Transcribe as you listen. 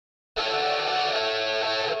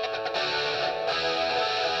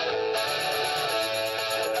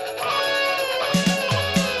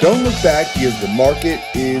Don't look back because the market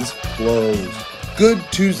is closed. Good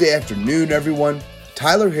Tuesday afternoon, everyone.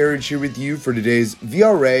 Tyler Herridge here with you for today's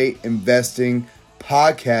VRA Investing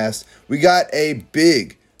Podcast. We got a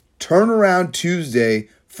big turnaround Tuesday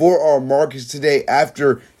for our markets today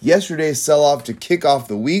after yesterday's sell-off to kick off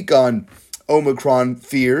the week on Omicron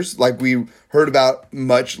fears, like we heard about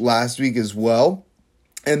much last week as well.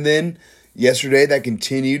 And then yesterday that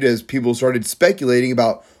continued as people started speculating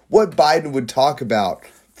about what Biden would talk about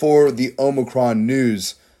for the Omicron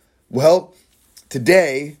news. Well,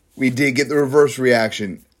 today we did get the reverse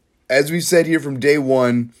reaction. As we said here from day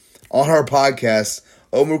one on our podcast,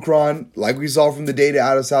 Omicron, like we saw from the data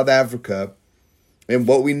out of South Africa, and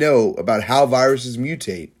what we know about how viruses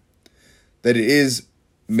mutate, that it is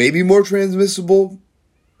maybe more transmissible,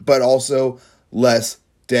 but also less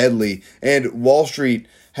deadly. And Wall Street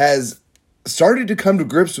has started to come to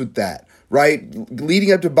grips with that, right?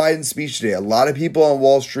 Leading up to Biden's speech today, a lot of people on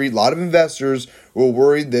Wall Street, a lot of investors were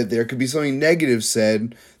worried that there could be something negative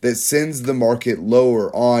said that sends the market lower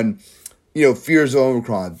on, fears of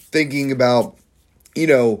Omicron, thinking about,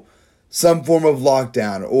 some form of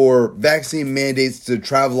lockdown or vaccine mandates to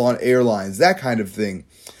travel on airlines, that kind of thing.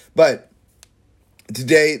 But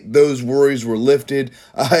today, those worries were lifted.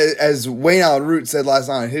 As Wayne Allen Root said last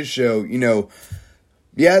night on his show,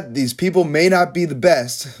 these people may not be the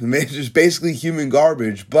best, just basically human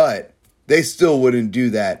garbage, but they still wouldn't do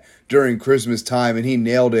that during Christmas time, and he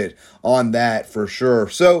nailed it on that for sure.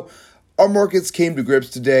 So our markets came to grips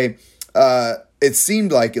today. It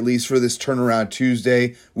seemed like, at least for this turnaround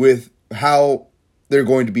Tuesday, with how they're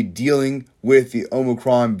going to be dealing with the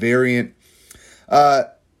Omicron variant.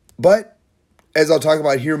 But as I'll talk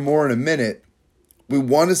about here more in a minute, we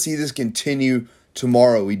want to see this continue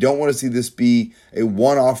tomorrow. We don't want to see this be a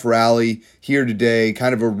one-off rally here today,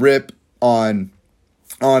 kind of a rip on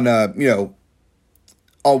what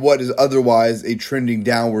is otherwise a trending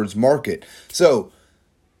downwards market. So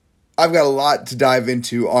I've got a lot to dive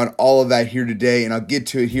into on all of that here today, and I'll get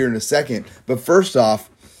to it here in a second. But first off,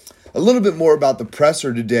 a little bit more about the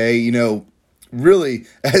presser today. Really,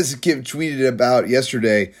 as Kip tweeted about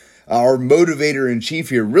yesterday, our motivator-in-chief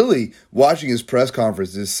here, really watching his press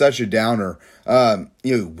conference is such a downer.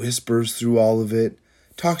 He whispers through all of it,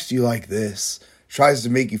 talks to you like this, tries to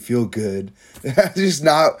make you feel good. That's just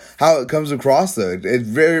not how it comes across, though. It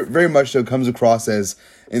very, very much so comes across as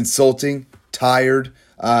insulting, tired.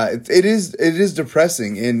 It is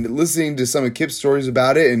depressing. And listening to some of Kip's stories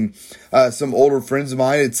about it and some older friends of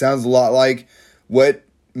mine, it sounds a lot like what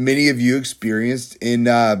many of you experienced in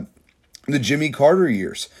the Jimmy Carter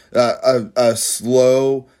years. A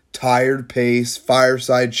slow, tired pace,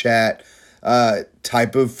 fireside chat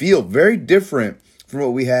type of feel. Very different from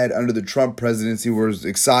what we had under the Trump presidency, where it was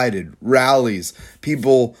excited, rallies,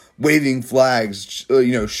 people waving flags,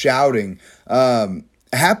 shouting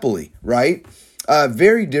happily, right?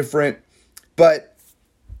 Very different, but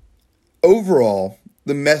overall,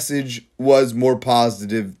 the message was more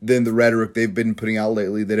positive than the rhetoric they've been putting out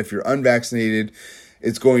lately, that if you're unvaccinated,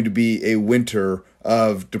 it's going to be a winter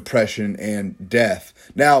of depression and death.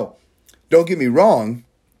 Now, don't get me wrong,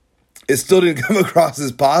 it still didn't come across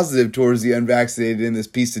as positive towards the unvaccinated in this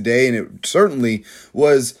piece today, and it certainly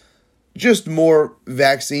was just more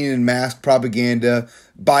vaccine and mask propaganda.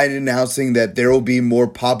 Biden announcing that there will be more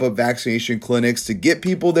pop-up vaccination clinics to get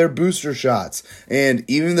people their booster shots. And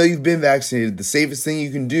even though you've been vaccinated, the safest thing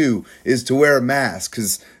you can do is to wear a mask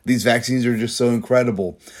because these vaccines are just so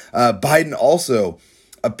incredible. Biden also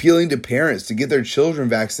appealing to parents to get their children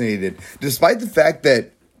vaccinated, despite the fact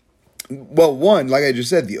that, well, one, like I just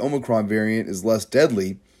said, the Omicron variant is less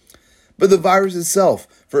deadly. But the virus itself,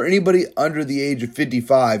 for anybody under the age of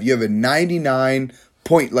 55, you have a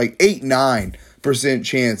 99.89%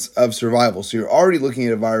 chance of survival. So you're already looking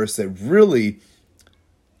at a virus that really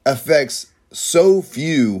affects so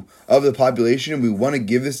few of the population, and we want to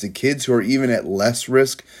give this to kids who are even at less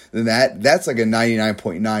risk than that. That's like a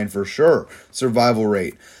 99.9 for sure survival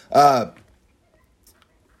rate. But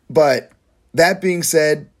that being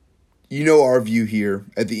said, our view here.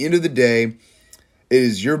 At the end of the day, it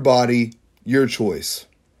is your body, your choice.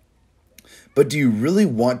 But do you really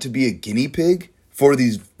want to be a guinea pig for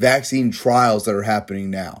these vaccine trials that are happening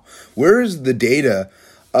now? Where is the data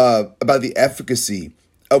about the efficacy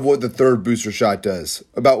of what the third booster shot does,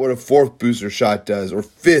 about what a fourth booster shot does, or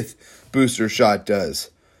fifth booster shot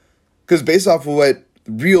does? Because based off of what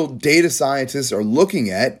real data scientists are looking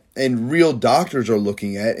at and real doctors are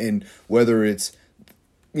looking at, and whether it's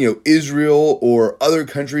Israel or other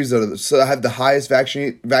countries that have the highest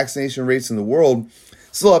vaccination rates in the world,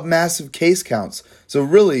 still have massive case counts. So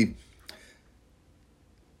really,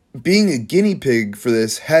 being a guinea pig for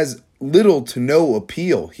this has little to no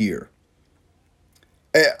appeal here.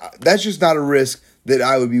 That's just not a risk that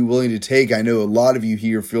I would be willing to take. I know a lot of you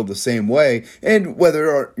here feel the same way, and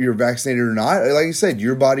whether you're vaccinated or not, like I said,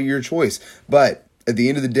 your body, your choice. But at the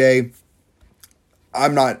end of the day,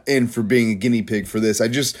 I'm not in for being a guinea pig for this. I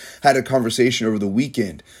just had a conversation over the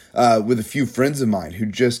weekend with a few friends of mine who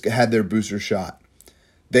just had their booster shot.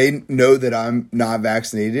 They know that I'm not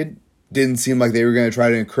vaccinated. Didn't seem like they were going to try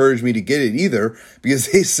to encourage me to get it either,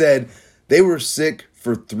 because they said they were sick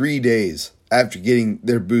for 3 days after getting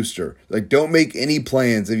their booster. Like, don't make any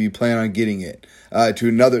plans if you plan on getting it.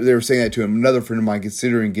 They were saying that to another friend of mine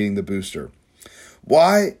considering getting the booster.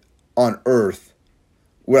 Why on earth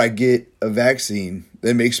would I get a vaccine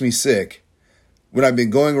that makes me sick when I've been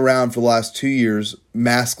going around for the last 2 years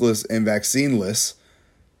maskless and vaccineless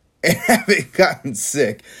and haven't gotten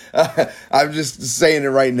sick? I'm just saying it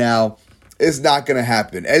right now. It's not going to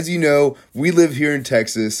happen. As you know, we live here in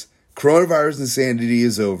Texas. Coronavirus insanity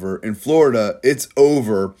is over. In Florida, it's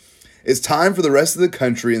over. It's time for the rest of the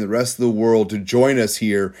country and the rest of the world to join us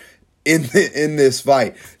here in this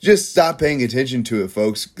fight. Just stop paying attention to it,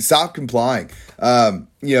 folks. Stop complying. The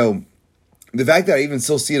fact that I even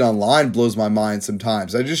still see it online blows my mind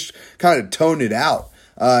sometimes. I just kind of tone it out.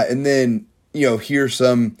 And then, hear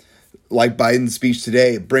some, like Biden's speech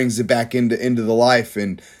today, brings it back into the life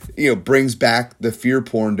and, brings back the fear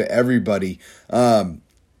porn to everybody.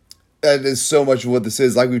 That is so much of what this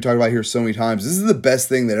is. Like we've talked about here so many times, this is the best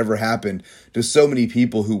thing that ever happened to so many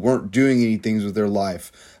people who weren't doing any things with their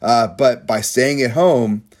life. But by staying at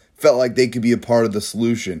home, felt like they could be a part of the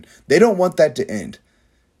solution. They don't want that to end.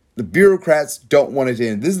 The bureaucrats don't want it to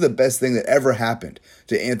end. This is the best thing that ever happened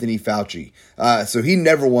to Anthony Fauci. So he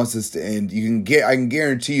never wants this to end. I can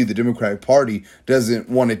guarantee you the Democratic Party doesn't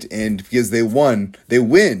want it to end, because they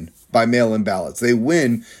win by mail-in ballots. They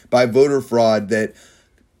win by voter fraud that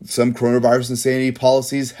some coronavirus insanity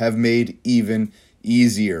policies have made even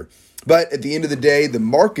easier. But at the end of the day, the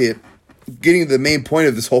market, getting to the main point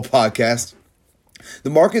of this whole podcast, the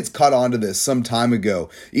market's caught on to this some time ago.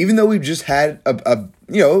 Even though we've just had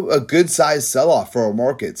a good sized sell-off for our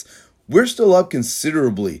markets, we're still up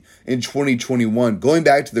considerably in 2021. Going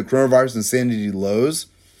back to the coronavirus insanity lows,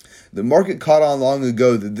 the market caught on long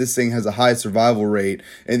ago that this thing has a high survival rate,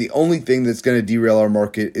 and the only thing that's going to derail our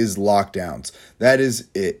market is lockdowns. That is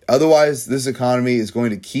it. Otherwise, this economy is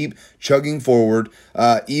going to keep chugging forward,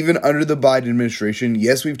 even under the Biden administration.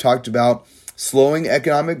 Yes, we've talked about slowing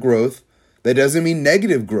economic growth. That doesn't mean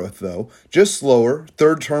negative growth, though. Just slower.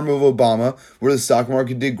 Third term of Obama, where the stock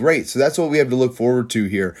market did great. So that's what we have to look forward to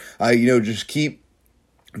here. Just keep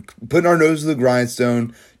putting our nose to the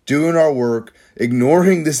grindstone, doing our work,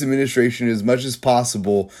 ignoring this administration as much as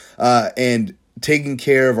possible, and taking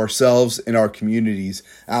care of ourselves and our communities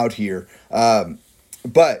out here.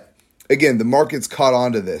 But again, the market's caught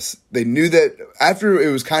on to this. They knew that after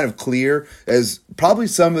it was kind of clear, as probably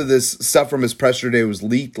some of this stuff from his presser day was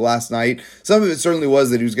leaked last night. Some of it certainly was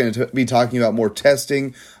that he was going to be talking about more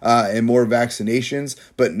testing and more vaccinations,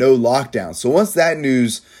 but no lockdown. So once that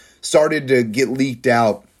news started to get leaked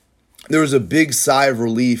out, there was a big sigh of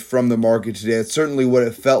relief from the market today. It's certainly what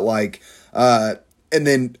it felt like. And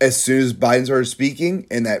then as soon as Biden started speaking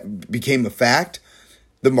and that became a fact,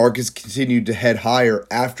 the markets continued to head higher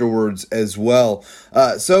afterwards as well.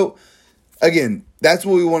 So again, that's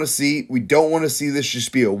what we want to see. We don't want to see this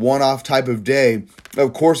just be a one-off type of day.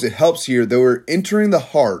 Of course, it helps here that we're entering the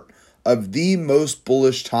heart of the most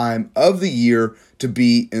bullish time of the year to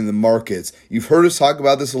be in the markets. You've heard us talk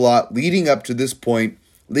about this a lot leading up to this point,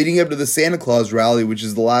 leading up to the Santa Claus rally, which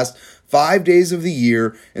is the last 5 days of the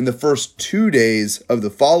year and the first 2 days of the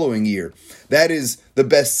following year. That is the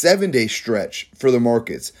best 7-day stretch for the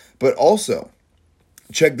markets. But also,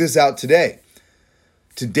 check this out today.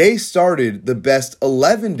 Today started the best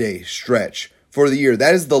 11-day stretch for the year.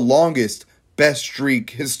 That is the longest best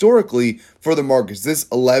streak historically for the markets, this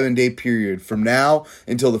 11-day period from now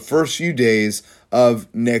until the first few days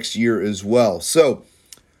of next year as well. So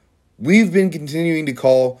we've been continuing to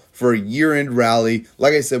call for a year-end rally.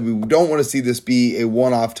 Like I said, we don't want to see this be a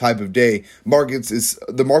one-off type of day.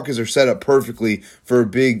 The markets are set up perfectly for a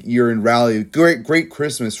big year-end rally. Great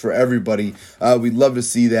Christmas for everybody. We'd love to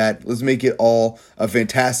see that. Let's make it all a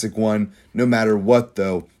fantastic one, no matter what,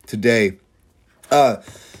 though, today.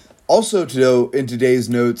 Also, in today's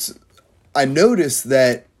notes, I noticed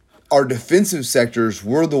that our defensive sectors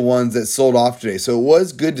were the ones that sold off today. So it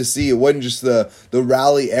was good to see. It wasn't just the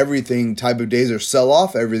rally everything type of days or sell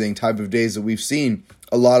off everything type of days that we've seen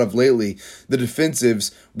a lot of lately, the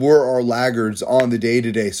defensives were our laggards on the day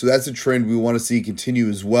today. So that's a trend we want to see continue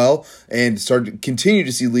as well, and start to continue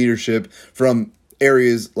to see leadership from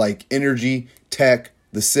areas like energy, tech,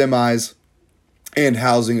 the semis, and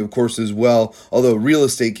housing, of course, as well, although real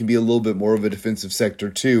estate can be a little bit more of a defensive sector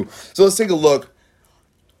too. So let's take a look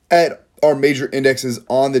at our major indexes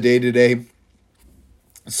on the day today.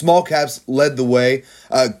 Small caps led the way.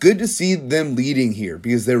 Good to see them leading here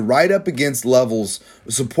because they're right up against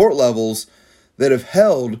support levels that have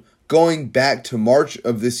held going back to March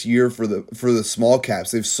of this year for the small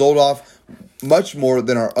caps. They've sold off much more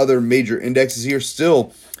than our other major indexes here.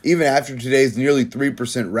 Still, even after today's nearly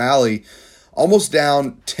 3% rally, almost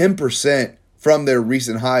down 10% from their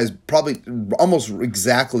recent highs, probably almost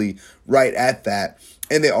exactly right at that.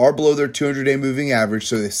 And they are below their 200-day moving average,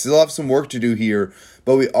 so they still have some work to do here,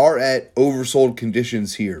 but we are at oversold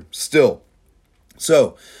conditions here still.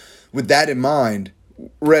 So with that in mind,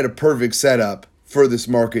 we're at a perfect setup for this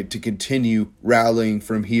market to continue rallying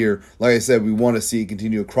from here. Like I said, we want to see it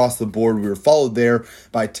continue across the board. We were followed there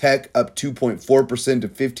by tech up 2.4% to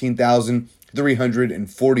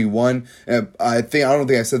 15,341. I don't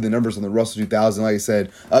think I said the numbers on the Russell 2000. Like I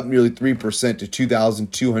said, up nearly 3% to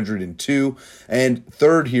 2,202. And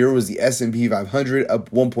third here was the S&P 500,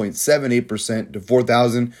 up 1.78% to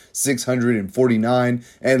 4,649.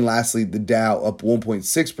 And lastly, the Dow up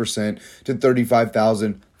 1.6% to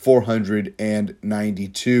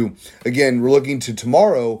 35,492. Again, we're looking to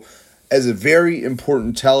tomorrow as a very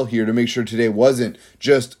important tell here to make sure today wasn't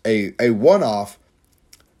just a one-off,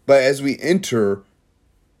 but as we enter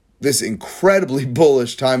this incredibly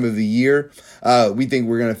bullish time of the year, we think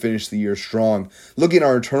we're going to finish the year strong. Looking at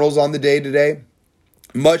our internals on the day today,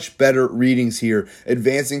 much better readings here.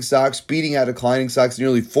 Advancing stocks beating out declining stocks,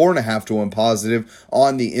 nearly 4.5 to 1 positive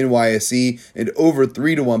on the NYSE and over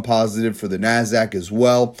 3 to 1 positive for the NASDAQ as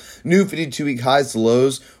well. New 52-week highs to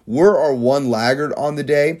lows were our one laggard on the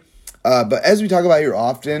day. But as we talk about here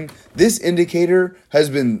often, this indicator has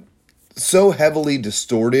been so heavily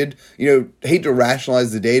distorted. Hate to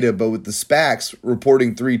rationalize the data, but with the SPACs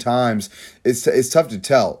reporting 3 times, it's tough to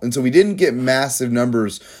tell. And so we didn't get massive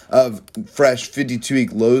numbers of fresh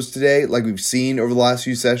 52-week lows today like we've seen over the last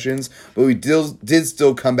few sessions, but we did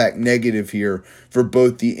still come back negative here for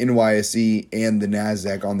both the NYSE and the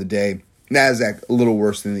NASDAQ on the day. NASDAQ a little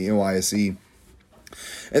worse than the NYSE.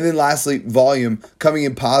 And then lastly, volume coming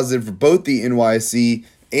in positive for both the NYSE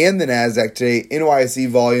and the NASDAQ today. NYSE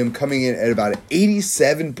volume coming in at about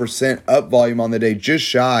 87% up volume on the day, just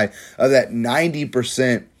shy of that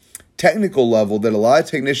 90% technical level that a lot of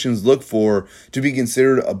technicians look for to be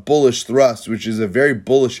considered a bullish thrust, which is a very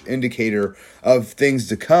bullish indicator of things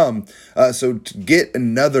to come. So to get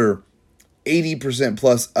another 80%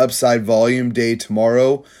 plus upside volume day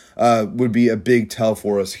tomorrow would be a big tell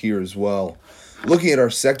for us here as well. Looking at our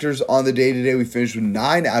sectors on the day today, we finished with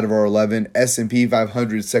 9 out of our 11 S&P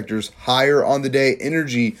 500 sectors higher on the day.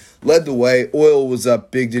 Energy led the way. Oil was up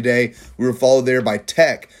big today. We were followed there by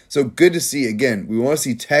tech. So good to see. Again, we want to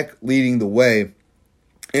see tech leading the way.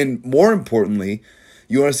 And more importantly,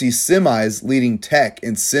 you want to see semis leading tech,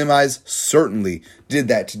 and semis certainly did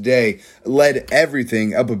that today. Led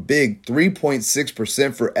everything up a big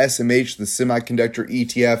 3.6% for SMH, the semiconductor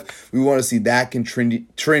ETF. We want to see that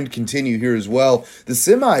trend continue here as well. The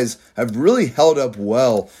semis have really held up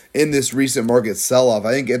well in this recent market sell-off.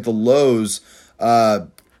 I think at the lows,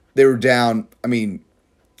 they were down, I mean,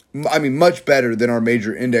 much better than our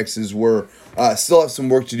major indexes were. Still have some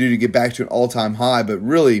work to do to get back to an all-time high, but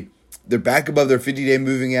really, they're back above their 50-day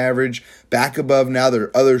moving average, back above now their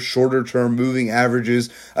other shorter-term moving averages.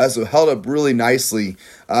 So held up really nicely,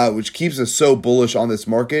 which keeps us so bullish on this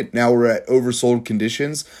market. Now we're at oversold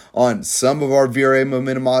conditions on some of our VRA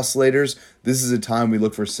momentum oscillators. This is a time we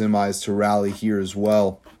look for semis to rally here as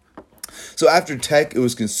well. So after tech, it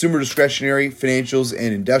was consumer discretionary, financials,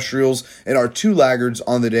 and industrials. And our 2 laggards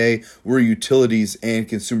on the day were utilities and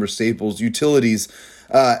consumer staples. Utilities,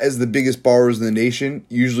 as the biggest borrowers in the nation,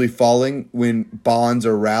 usually falling when bonds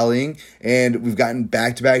are rallying. And we've gotten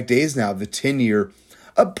back-to-back days now. The 10-year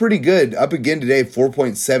up pretty good. Up again today,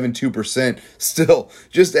 4.72%. Still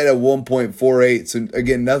just at a 1.48. So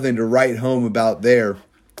again, nothing to write home about there.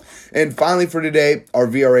 And finally for today, our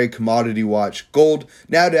VRA commodity watch. Gold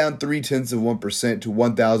now down 0.3% to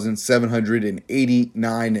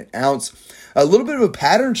 1,789 an ounce. A little bit of a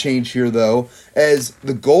pattern change here, though, as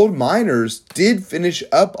the gold miners did finish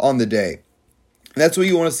up on the day. And that's what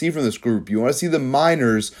you want to see from this group. You want to see the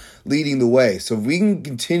miners leading the way. So if we can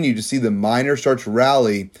continue to see the miners start to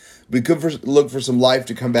rally, We could look for some life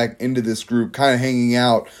to come back into this group, kind of hanging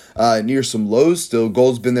out near some lows still.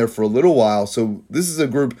 Gold's been there for a little while, so this is a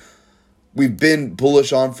group we've been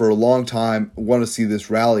bullish on for a long time. Want to see this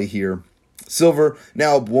rally here. Silver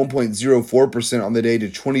now up 1.04% on the day to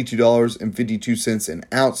 $22.52 an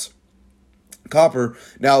ounce. Copper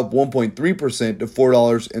now up 1.3% to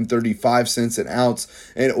 $4.35 an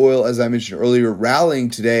ounce. And oil, as I mentioned earlier, rallying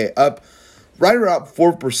today up right around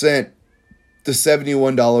 4% to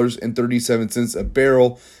 $71.37 a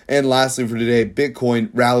barrel. And lastly for today, Bitcoin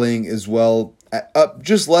rallying as well, up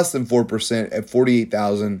just less than 4% at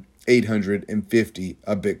 $48,850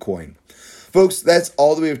 a Bitcoin. Folks, that's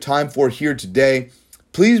all that we have time for here today.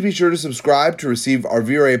 Please be sure to subscribe to receive our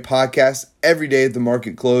VRA podcast every day at the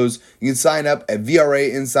market close. You can sign up at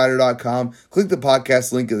VRAinsider.com. Click the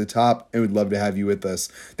podcast link at the top, and we'd love to have you with us.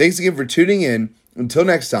 Thanks again for tuning in. Until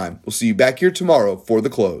next time, we'll see you back here tomorrow for the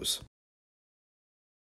close.